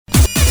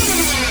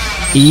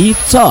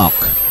E-Talk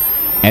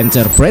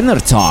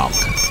Entrepreneur Talk.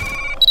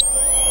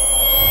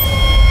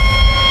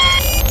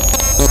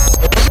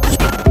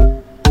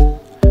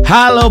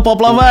 Halo Pop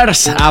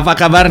Lovers, apa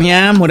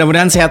kabarnya?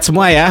 Mudah-mudahan sehat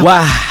semua ya.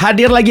 Wah,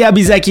 hadir lagi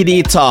Abizaki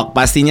di E-Talk.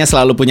 Pastinya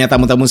selalu punya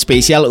tamu-tamu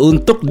spesial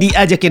untuk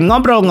diajakin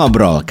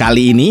ngobrol-ngobrol.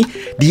 Kali ini,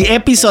 di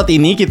episode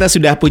ini kita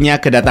sudah punya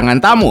kedatangan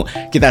tamu.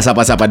 Kita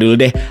sapa-sapa dulu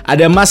deh.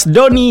 Ada Mas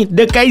Doni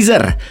De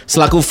Kaiser,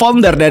 selaku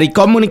founder dari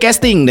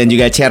Communicasting dan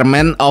juga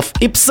chairman of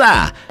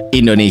IPSA,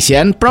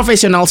 Indonesian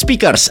Professional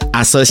Speakers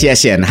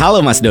Association.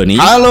 Halo Mas Doni.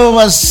 Halo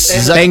Mas.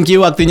 Thank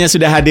you waktunya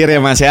sudah hadir ya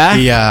Mas ya.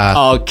 Iya.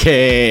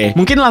 Oke.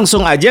 Mungkin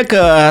langsung aja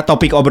ke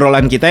topik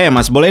obrolan kita ya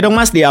Mas. Boleh dong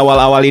Mas di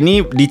awal-awal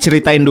ini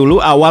diceritain dulu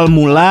awal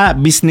mula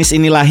bisnis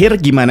ini lahir,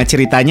 gimana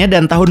ceritanya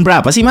dan tahun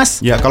berapa sih Mas?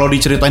 Ya kalau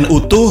diceritain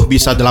utuh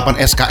bisa 8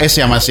 SKS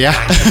ya Mas ya.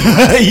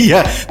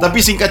 Iya, tapi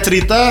singkat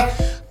cerita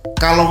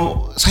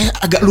kalau saya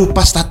agak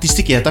lupa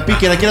statistik ya, tapi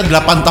kira-kira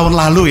 8 tahun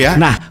lalu ya.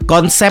 Nah,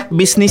 konsep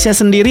bisnisnya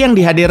sendiri yang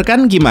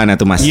dihadirkan gimana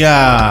tuh Mas?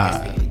 Ya,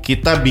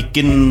 kita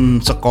bikin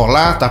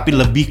sekolah tapi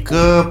lebih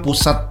ke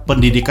pusat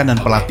pendidikan dan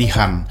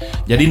pelatihan.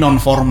 Jadi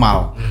non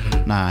formal.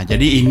 Nah,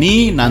 jadi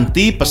ini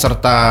nanti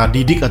peserta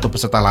didik atau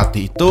peserta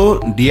latih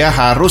itu dia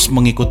harus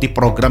mengikuti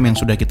program yang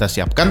sudah kita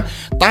siapkan,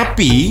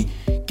 tapi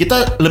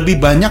kita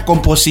lebih banyak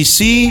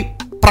komposisi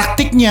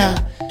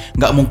praktiknya.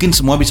 Nggak mungkin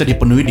semua bisa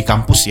dipenuhi di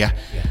kampus ya.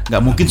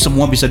 Nggak mungkin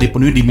semua bisa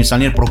dipenuhi di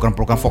misalnya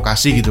program-program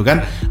vokasi gitu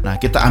kan. Nah,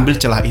 kita ambil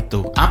celah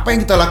itu. Apa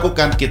yang kita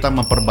lakukan? Kita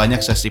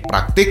memperbanyak sesi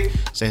praktik,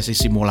 sesi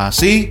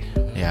simulasi.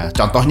 Ya,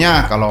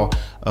 contohnya kalau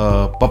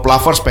Pop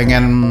Lovers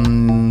pengen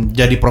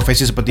jadi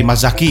profesi seperti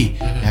Mas Zaki,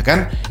 ya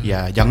kan?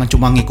 Ya, jangan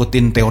cuma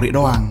ngikutin teori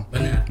doang.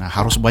 Nah,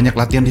 harus banyak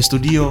latihan di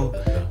studio,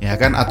 ya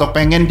kan? Atau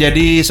pengen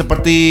jadi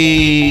seperti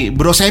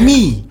Bro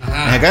Semi,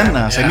 ya kan?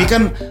 Nah, Semi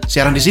kan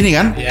siaran di sini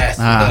kan?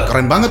 Nah,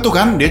 keren banget tuh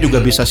kan? Dia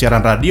juga bisa siaran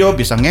radio,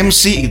 bisa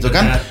nge-MC gitu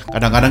kan?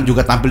 Kadang-kadang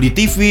juga tampil di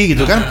TV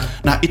gitu kan?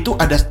 Nah, itu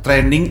ada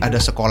training,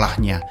 ada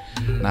sekolahnya.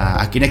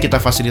 Nah, akhirnya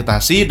kita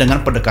fasilitasi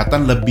dengan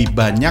pendekatan lebih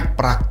banyak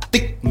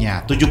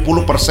praktiknya,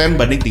 70%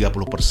 banding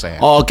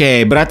 30%.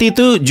 Oke, berarti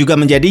itu juga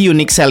menjadi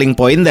unique selling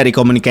point dari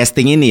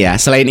Communicasting ini ya.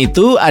 Selain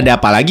itu ada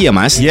apa lagi ya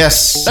Mas?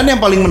 Yes, dan yang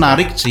paling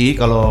menarik sih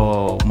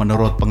kalau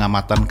menurut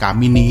pengamatan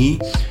kami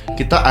nih,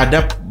 kita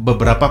ada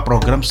beberapa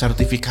program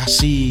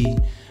sertifikasi.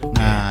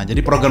 Nah, jadi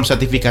program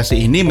sertifikasi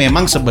ini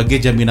memang sebagai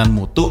jaminan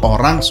mutu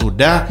orang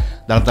sudah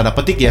dalam tanda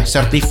petik ya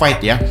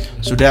certified ya.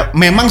 Sudah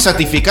memang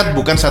sertifikat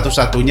bukan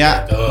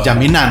satu-satunya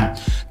jaminan.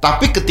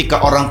 Tapi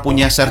ketika orang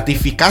punya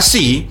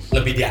sertifikasi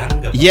lebih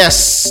dianggap.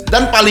 Yes,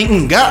 dan paling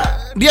enggak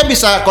dia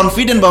bisa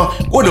confident bahwa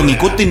gue udah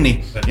ngikutin nih,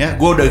 ya,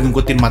 gue udah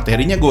ngikutin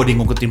materinya, gue udah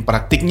ngikutin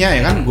praktiknya,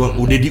 ya kan, gue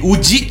udah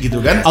diuji gitu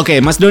kan.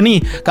 Oke, Mas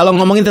Doni, kalau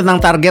ngomongin tentang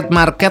target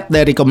market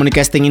dari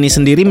Communicasting ini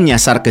sendiri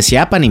menyasar ke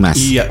siapa nih Mas?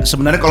 Iya,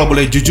 sebenarnya kalau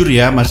boleh jujur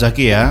ya Mas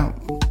Zaki ya,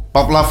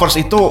 Pop Lovers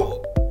itu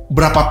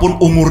berapapun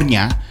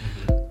umurnya,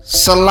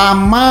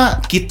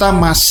 selama kita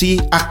masih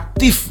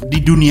aktif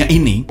di dunia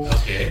ini,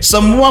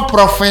 semua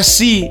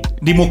profesi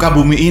di muka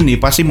bumi ini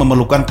pasti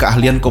memerlukan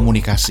keahlian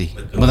komunikasi.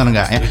 Benar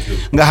nggak ya?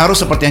 Nggak harus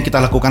seperti yang kita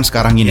lakukan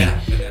sekarang ini,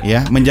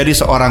 ya. Menjadi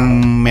seorang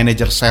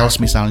manajer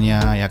sales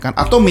misalnya, ya kan?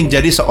 Atau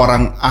menjadi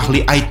seorang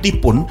ahli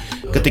IT pun,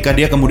 ketika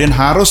dia kemudian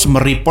harus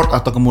mereport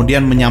atau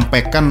kemudian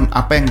menyampaikan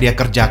apa yang dia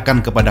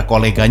kerjakan kepada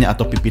koleganya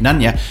atau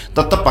pimpinannya,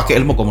 tetap pakai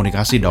ilmu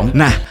komunikasi dong.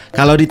 Nah,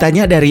 kalau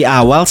ditanya dari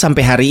awal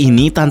sampai hari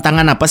ini,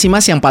 tantangan apa sih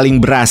Mas yang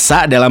paling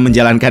berasa dalam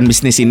menjalankan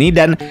bisnis ini,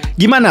 dan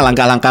gimana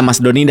langkah-langkah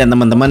Mas Doni dan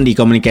teman-teman di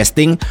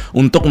Communicasting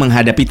untuk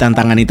menghadapi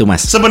tantangan itu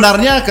Mas?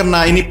 Sebenarnya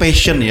karena ini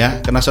passion ya,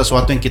 karena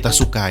sesuatu yang kita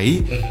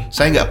sukai,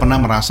 saya nggak pernah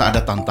merasa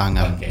ada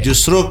tantangan.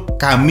 Justru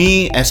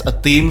kami as a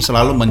team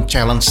selalu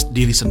men-challenge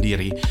diri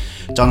sendiri.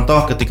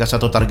 Contoh ketika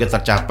satu target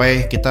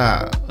tercapai,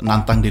 kita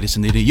nantang diri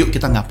sendiri, yuk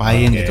kita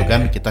ngapain gitu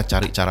kan, kita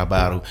cari cara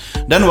baru.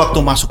 Dan waktu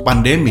masuk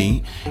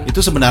pandemi,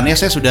 itu sebenarnya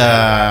saya sudah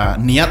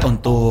niat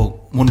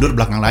untuk mundur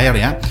belakang layar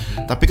ya.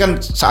 Tapi kan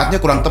saatnya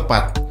kurang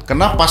tepat.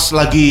 Karena pas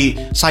lagi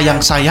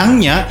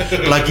sayang-sayangnya,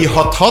 lagi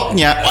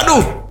hot-hotnya,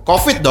 waduh,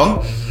 COVID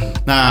dong.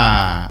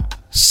 Nah,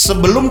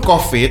 sebelum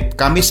COVID,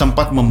 kami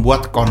sempat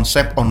membuat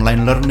konsep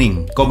online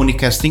learning,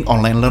 Communicasting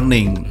online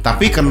learning.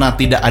 Tapi karena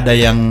tidak ada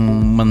yang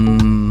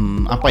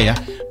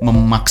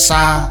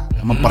memaksa,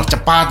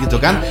 mempercepat gitu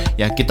kan,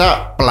 ya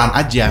kita pelan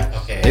aja.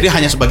 Jadi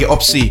hanya sebagai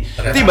opsi.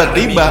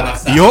 Tiba-tiba,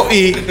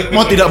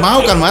 mau tidak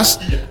mau kan Mas,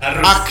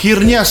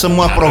 akhirnya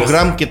semua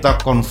program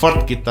kita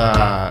convert, kita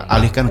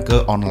alihkan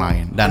ke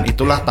online. Dan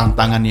itulah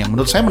tantangan yang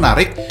menurut saya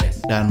menarik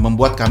dan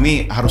membuat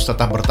kami harus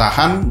tetap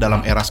bertahan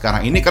dalam era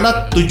sekarang ini.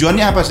 Karena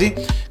tujuannya apa sih?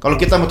 Kalau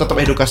kita mau tetap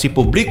edukasi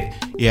publik,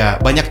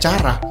 ya banyak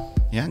cara.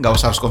 Ya, nggak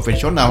usah harus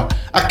konvensional.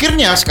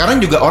 Akhirnya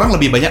sekarang juga orang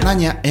lebih banyak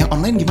nanya, yang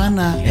online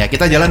gimana? Ya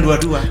kita jalan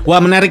dua-dua.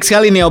 Wah, menarik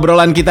sekali nih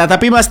obrolan kita.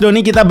 Tapi Mas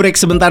Doni, kita break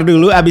sebentar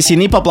dulu. Abis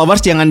ini Pop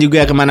Lovers jangan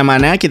juga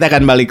kemana-mana. Kita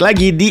akan balik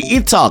lagi di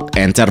E-Talk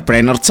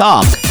Entrepreneur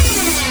Talk.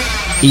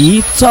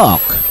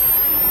 E-Talk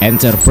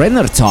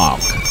Entrepreneur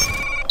Talk.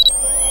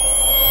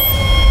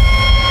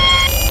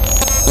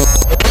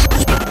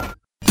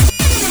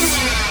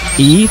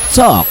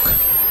 E-Talk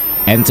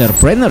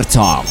Entrepreneur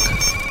Talk.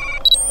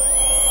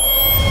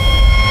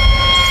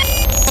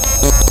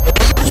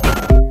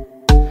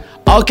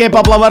 Oke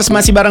Pop Lovers,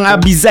 masih bareng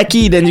Abi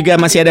Zaki dan juga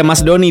masih ada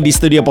Mas Doni di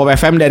studio Pop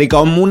FM dari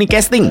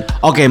Komunikasting.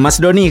 Oke Mas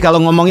Doni,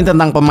 kalau ngomongin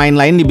tentang pemain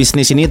lain di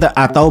bisnis ini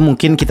atau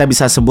mungkin kita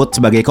bisa sebut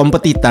sebagai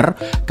kompetitor,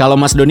 kalau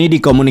Mas Doni di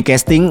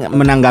Komunikasting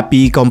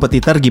menanggapi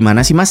kompetitor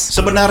gimana sih Mas?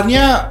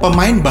 Sebenarnya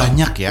pemain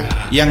banyak ya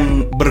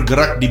yang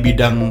bergerak di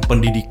bidang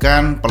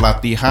pendidikan,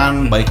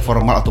 pelatihan, baik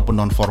formal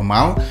ataupun non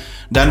formal.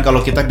 Dan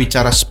kalau kita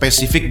bicara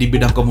spesifik di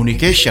bidang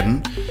communication,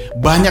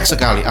 banyak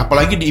sekali,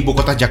 apalagi di ibu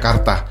kota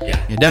Jakarta.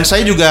 Dan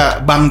saya juga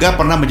bangga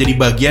pernah menjadi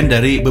bagian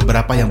dari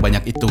beberapa yang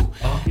banyak itu.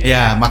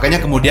 Ya, makanya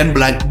kemudian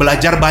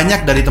belajar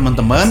banyak dari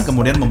teman-teman,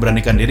 kemudian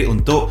memberanikan diri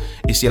untuk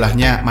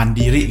istilahnya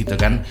mandiri gitu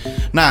kan.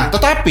 Nah,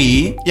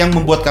 tetapi yang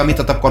membuat kami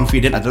tetap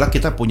confident adalah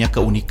kita punya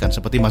keunikan.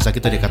 Seperti Mas Zaki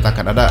tadi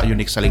katakan, ada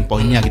unique selling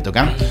point-nya gitu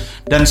kan.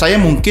 Dan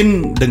saya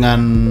mungkin dengan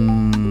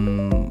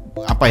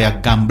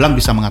gamblang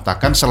bisa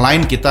mengatakan,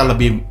 selain kita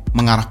lebih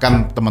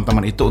mengarahkan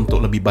teman-teman itu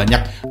untuk lebih banyak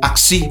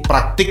aksi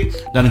praktik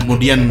dan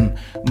kemudian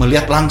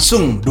melihat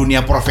langsung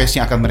dunia profesi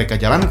yang akan mereka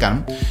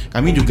jalankan,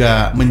 kami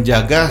juga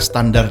menjaga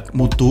standar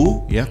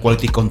mutu ya,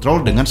 quality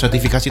control dengan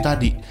sertifikasi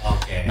tadi.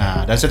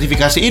 Nah, dan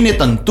sertifikasi ini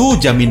tentu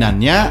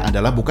jaminannya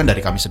adalah bukan dari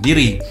kami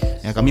sendiri.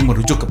 Ya, kami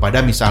merujuk kepada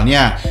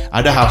misalnya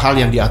ada hal-hal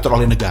yang diatur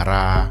oleh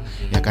negara.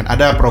 Ya kan,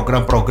 ada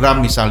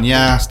program-program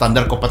misalnya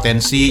standar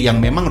kompetensi yang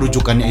memang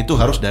rujukannya itu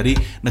harus dari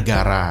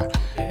negara.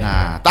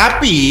 Nah,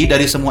 tapi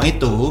dari semua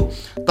itu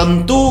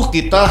tentu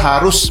kita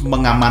harus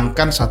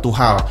mengamankan satu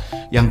hal.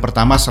 Yang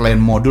pertama, selain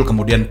modul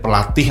kemudian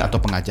pelatih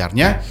atau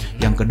pengajarnya,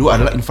 yang kedua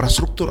adalah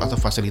infrastruktur atau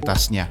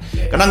fasilitasnya.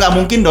 Karena nggak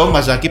mungkin dong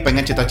Mas Zaki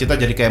pengen cita-cita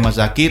jadi kayak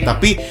Mas Zaki,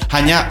 tapi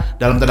hanya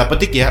dalam tanda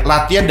petik ya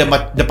latihan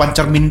depan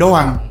cermin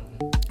doang.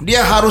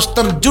 Dia harus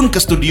terjun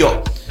ke studio.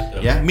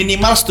 Ya,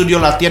 minimal studio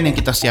latihan yang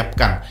kita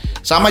siapkan.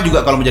 Sama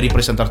juga kalau menjadi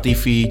presenter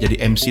TV, jadi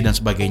MC dan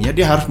sebagainya,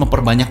 dia harus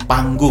memperbanyak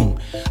panggung.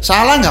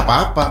 Salah nggak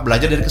apa-apa,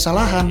 belajar dari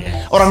kesalahan.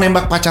 Orang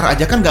nembak pacar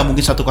aja kan nggak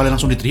mungkin satu kali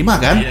langsung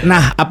diterima kan?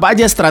 Nah, apa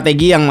aja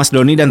strategi yang Mas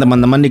Doni dan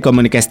teman-teman di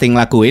Komunikasting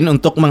lakuin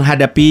untuk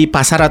menghadapi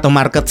pasar atau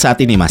market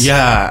saat ini, Mas?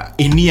 Ya,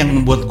 ini yang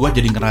membuat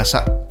gue jadi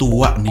ngerasa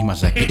tua nih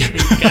Mas Zaki.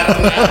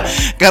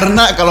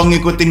 Karena kalau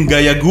ngikutin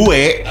gaya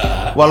gue,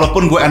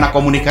 walaupun gue anak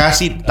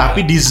komunikasi,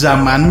 tapi di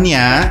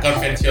zamannya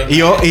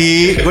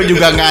gue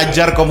juga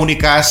ngajar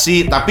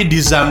komunikasi, tapi di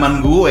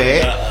zaman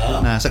gue,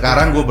 nah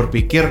sekarang gue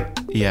berpikir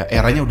ya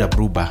eranya udah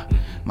berubah.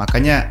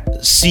 Makanya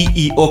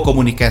CEO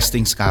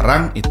Komunikasting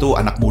sekarang itu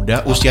anak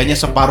muda, usianya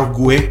separuh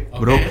gue,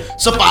 bro,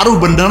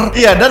 separuh bener.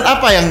 Iya, dan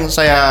apa yang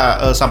saya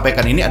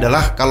sampaikan ini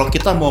adalah kalau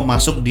kita mau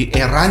masuk di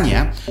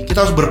eranya,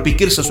 kita harus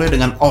berpikir sesuai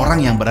dengan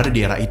orang yang berada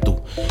di era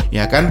itu,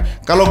 ya kan?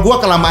 Kalau gue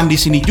kelamaan di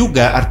sini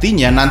juga,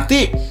 artinya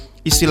nanti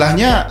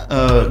istilahnya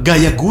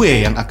gaya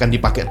gue yang akan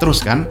dipakai terus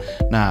kan.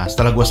 Nah,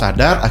 setelah gue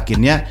sadar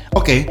akhirnya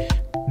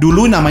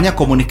dulu namanya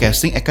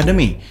Komunikasting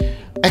Academy.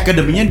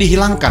 Akademinya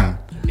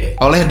dihilangkan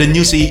oleh the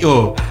new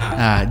CEO.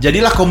 Nah,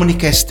 jadilah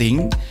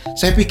Komunikasting.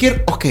 Saya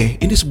pikir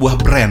ini sebuah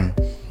brand.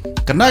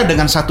 Karena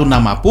dengan satu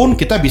nama pun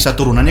kita bisa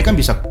turunannya kan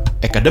bisa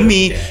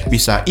academy,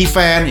 bisa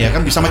event, ya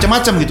kan, bisa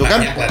macam-macam gitu kan.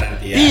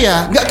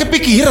 Iya, nggak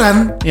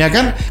kepikiran, ya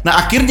kan.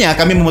 Nah, akhirnya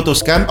kami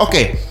memutuskan,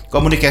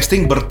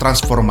 Komunikasting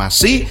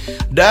bertransformasi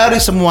dari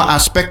semua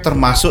aspek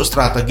termasuk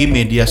strategi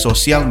media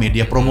sosial,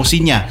 media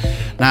promosinya.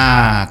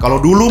 Nah,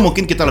 kalau dulu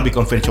mungkin kita lebih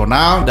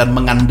konvensional dan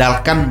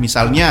mengandalkan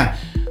misalnya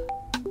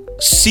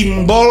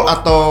simbol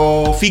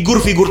atau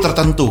figur-figur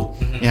tertentu,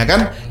 ya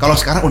kan? Kalau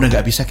sekarang udah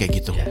nggak bisa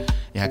kayak gitu,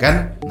 ya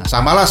kan? Nah,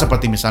 samalah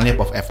seperti misalnya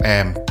Pop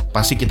FM,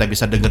 pasti kita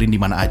bisa dengerin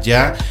di mana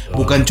aja,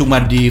 bukan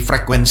cuma di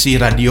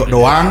frekuensi radio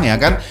doang, ya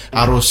kan?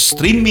 Harus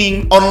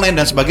streaming, online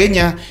dan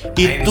sebagainya.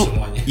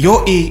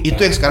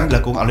 Itu yang sekarang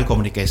dilakukan oleh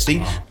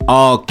Komunikasting.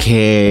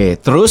 Oke,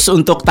 terus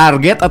untuk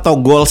target atau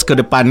goals ke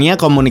depannya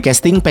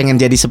Komunikasting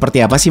pengen jadi seperti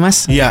apa sih,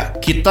 Mas? Ya,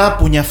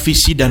 kita punya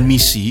visi dan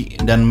misi,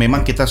 dan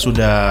memang kita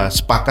sudah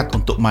sepakat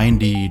untuk main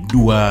di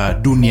dua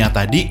dunia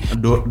tadi,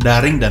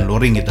 daring dan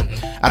luring gitu.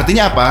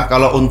 Artinya apa?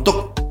 Kalau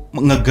untuk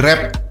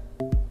nge-grab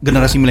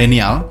generasi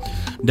milenial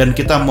dan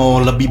kita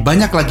mau lebih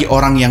banyak lagi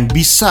orang yang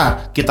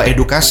bisa kita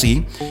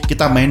edukasi,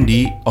 kita main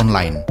di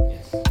online.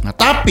 Nah,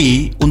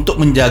 tapi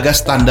untuk menjaga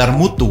standar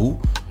mutu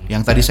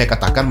yang tadi saya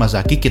katakan Mas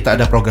Zaki, kita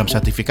ada program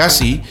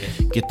sertifikasi,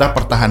 kita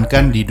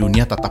pertahankan di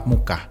dunia tatap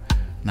muka.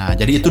 Nah,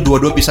 jadi itu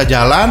dua-dua bisa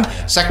jalan,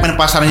 segmen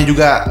pasarnya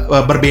juga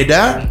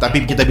berbeda,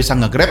 tapi kita bisa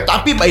nge-grab.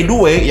 Tapi by the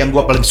way, yang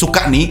gue paling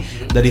suka nih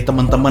dari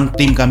teman-teman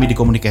tim kami di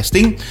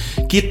Komunikasting,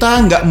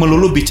 kita nggak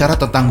melulu bicara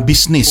tentang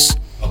bisnis.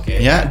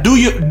 Ya, do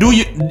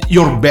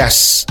your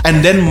best, and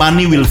then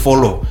money will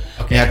follow.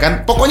 Ya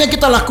kan, pokoknya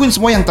kita lakuin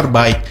semua yang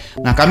terbaik.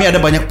 Nah, kami ada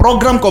banyak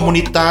program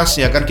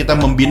komunitas, ya kan, kita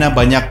membina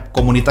banyak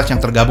komunitas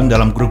yang tergabung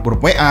dalam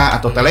grup-grup WA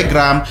atau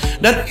Telegram,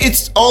 dan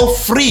it's all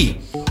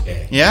free.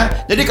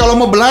 Ya, jadi kalau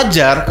mau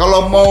belajar,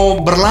 kalau mau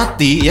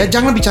berlatih, ya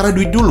jangan bicara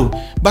duit dulu.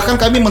 Bahkan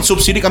kami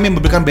mensubsidi, kami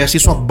memberikan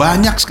beasiswa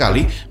banyak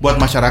sekali buat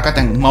masyarakat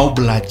yang mau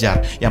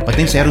belajar. Yang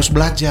penting saya harus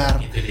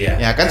belajar.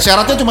 Ya kan,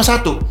 syaratnya cuma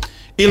satu.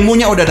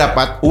 ilmunya udah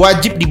dapat,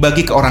 wajib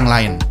dibagi ke orang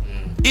lain.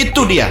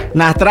 Itu dia.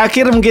 Nah,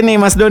 terakhir mungkin nih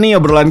Mas Doni,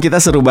 obrolan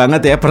kita seru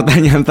banget ya.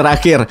 Pertanyaan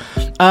terakhir,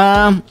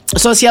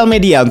 sosial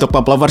media untuk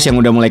pop lovers yang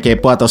udah mulai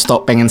kepo atau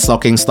pengen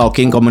stalking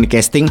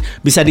Komunikasting,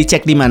 bisa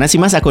dicek di mana sih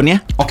Mas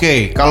akunnya?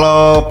 Oke,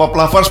 kalau pop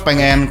lovers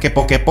pengen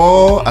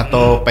kepo-kepo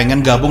atau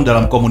pengen gabung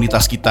dalam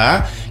komunitas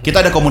kita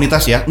ada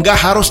komunitas ya, nggak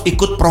harus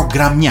ikut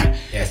programnya.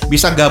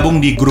 Bisa gabung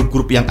di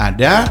grup-grup yang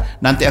ada,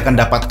 nanti akan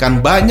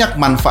dapatkan banyak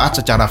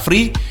manfaat secara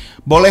free.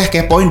 Boleh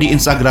kepoin di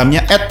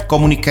Instagramnya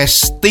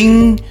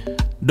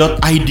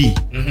 @komunikasting.id.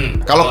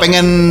 Kalau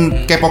pengen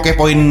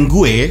kepo-kepoin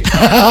gue,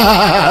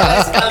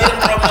 sekalian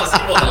promosi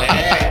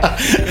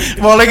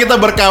boleh kita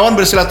berkawan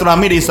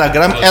bersilaturahmi di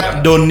Instagram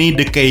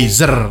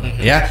 @DonnyTheKaiser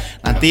ya.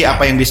 Nanti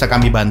apa yang bisa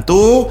kami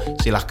bantu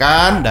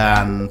silahkan,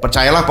 dan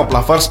percayalah pop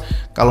lovers,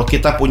 kalau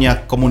kita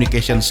punya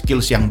communication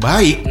skills yang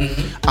baik,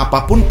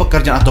 apapun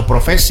pekerjaan atau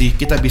profesi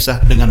kita bisa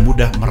dengan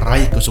mudah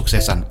meraih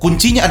kesuksesan.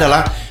 Kuncinya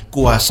adalah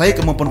kuasai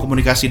kemampuan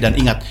komunikasi dan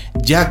ingat,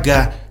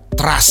 jaga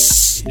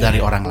trust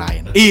dari orang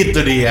lain. Itu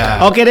dia.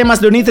 Oke deh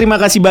Mas Doni,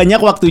 terima kasih banyak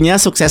waktunya.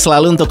 Sukses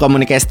selalu untuk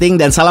Komunikasting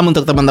dan salam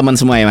untuk teman-teman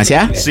semua ya Mas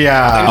ya.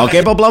 Siap.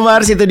 Oke pop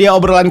lovers, itu dia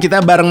obrolan kita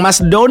bareng Mas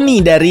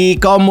Doni dari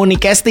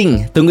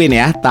Komunikasting. Tungguin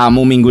ya,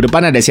 tamu minggu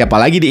depan ada siapa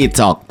lagi di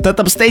E-Talk.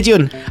 Tetap stay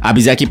tune.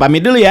 Abizaki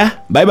pamit dulu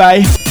ya. Bye bye.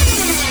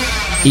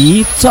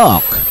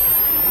 E-Talk,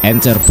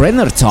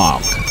 Entrepreneur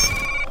Talk.